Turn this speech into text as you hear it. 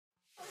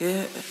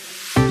Yeah.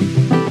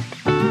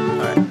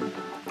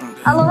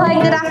 Aloha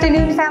and good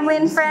afternoon, family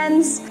and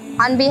friends.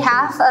 On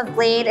behalf of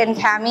Blayd and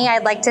Cami,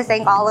 I'd like to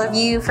thank all of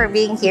you for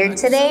being here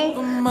today.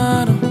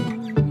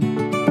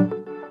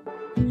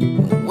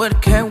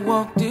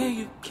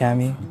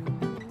 Cami,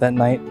 that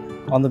night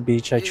on the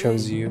beach I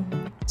chose you.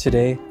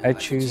 Today I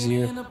choose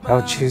you.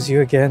 I'll choose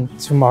you again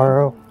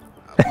tomorrow,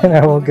 and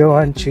I will go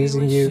on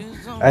choosing you.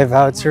 I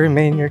vow to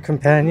remain your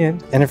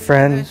companion and a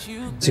friend,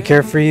 to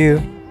care for you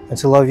and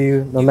to love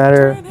you no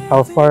matter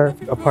how far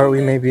apart we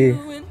may be.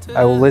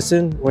 I will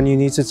listen when you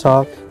need to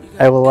talk.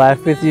 I will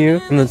laugh with you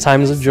in the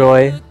times of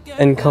joy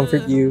and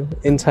comfort you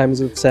in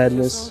times of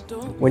sadness.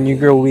 When you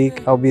grow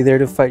weak, I'll be there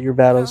to fight your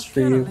battles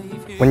for you.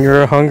 When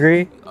you're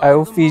hungry, I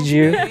will feed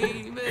you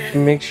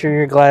and make sure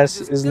your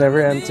glass is never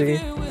empty.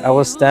 I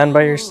will stand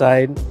by your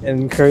side and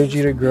encourage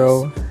you to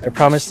grow. I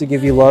promise to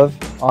give you love,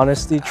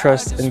 honesty,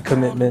 trust, and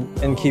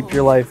commitment, and keep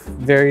your life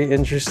very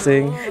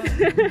interesting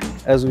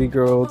as we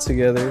grow old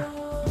together.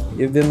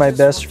 You've been my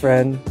best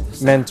friend,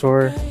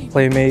 mentor,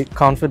 playmate,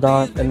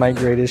 confidant, and my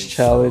greatest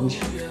challenge.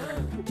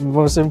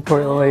 Most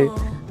importantly,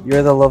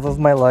 you're the love of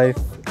my life,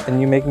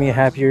 and you make me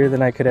happier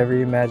than I could ever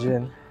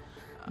imagine.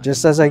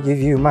 Just as I give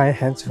you my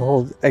hand to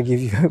hold, I give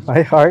you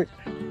my heart.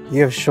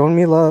 You have shown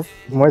me love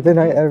more than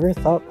I ever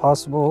thought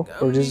possible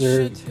or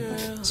deserved.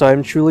 So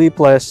I'm truly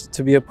blessed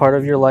to be a part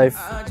of your life,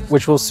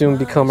 which will soon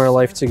become our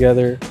life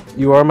together.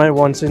 You are my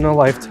once in a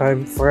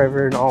lifetime,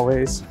 forever and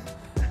always.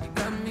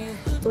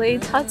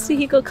 Blayd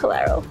Tatsuhiko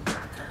Calero.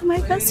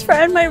 My best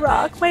friend, my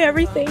rock, my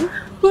everything.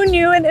 Who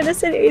knew an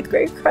innocent 8th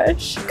grade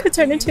crush could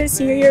turn into a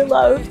senior year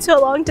love, to a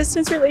long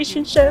distance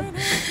relationship,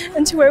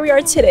 and to where we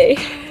are today,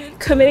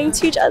 committing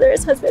to each other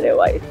as husband and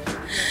wife.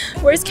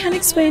 Words can't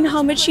explain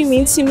how much you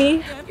mean to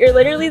me. You're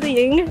literally the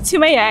yin to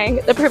my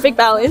yang, the perfect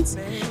balance.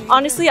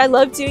 Honestly, I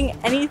love doing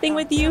anything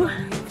with you.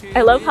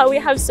 I love how we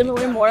have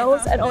similar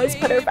morals and always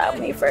put our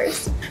family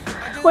first.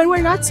 When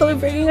we're not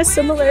celebrating a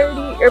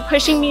similarity, you're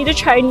pushing me to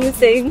try new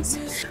things.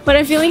 When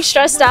I'm feeling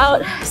stressed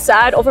out,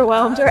 sad,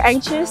 overwhelmed, or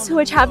anxious,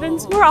 which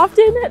happens more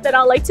often than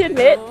I'll like to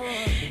admit,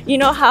 you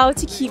know how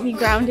to keep me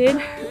grounded,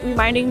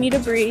 reminding me to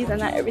breathe and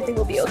that everything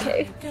will be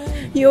okay.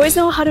 You always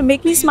know how to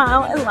make me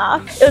smile and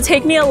laugh. It'll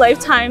take me a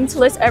lifetime to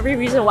list every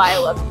reason why I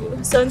love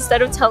you. So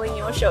instead of telling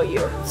you, I'll show you.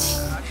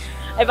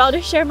 I vow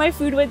to share my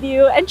food with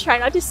you and try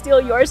not to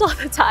steal yours all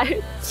the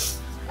time.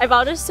 I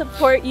vow to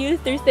support you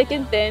through thick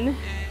and thin,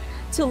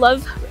 to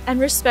love and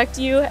respect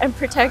you and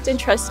protect and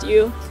trust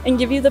you and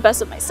give you the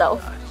best of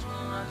myself.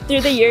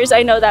 Through the years,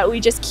 I know that we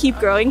just keep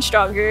growing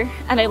stronger,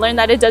 and I learned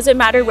that it doesn't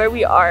matter where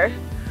we are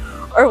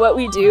or what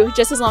we do,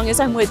 just as long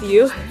as I'm with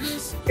you.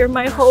 You're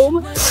my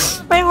home,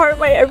 my heart,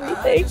 my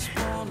everything.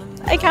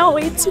 I can't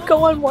wait to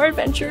go on more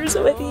adventures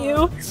with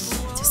you,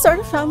 to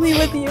start a family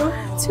with you,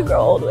 to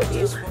grow old with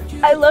you.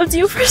 I loved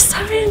you for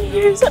 7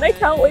 years, and I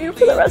can't wait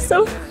for the rest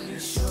of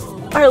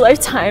our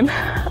lifetime.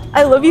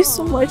 I love you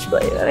so much,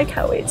 Blayd, and I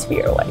can't wait to be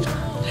your wife.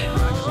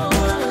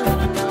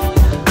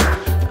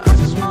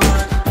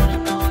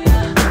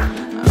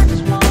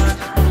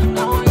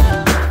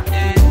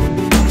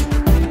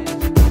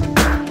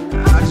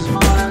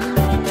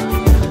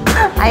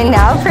 I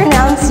now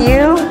pronounce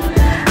you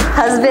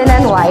husband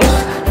and wife.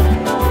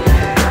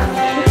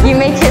 You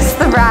may kiss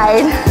the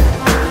bride.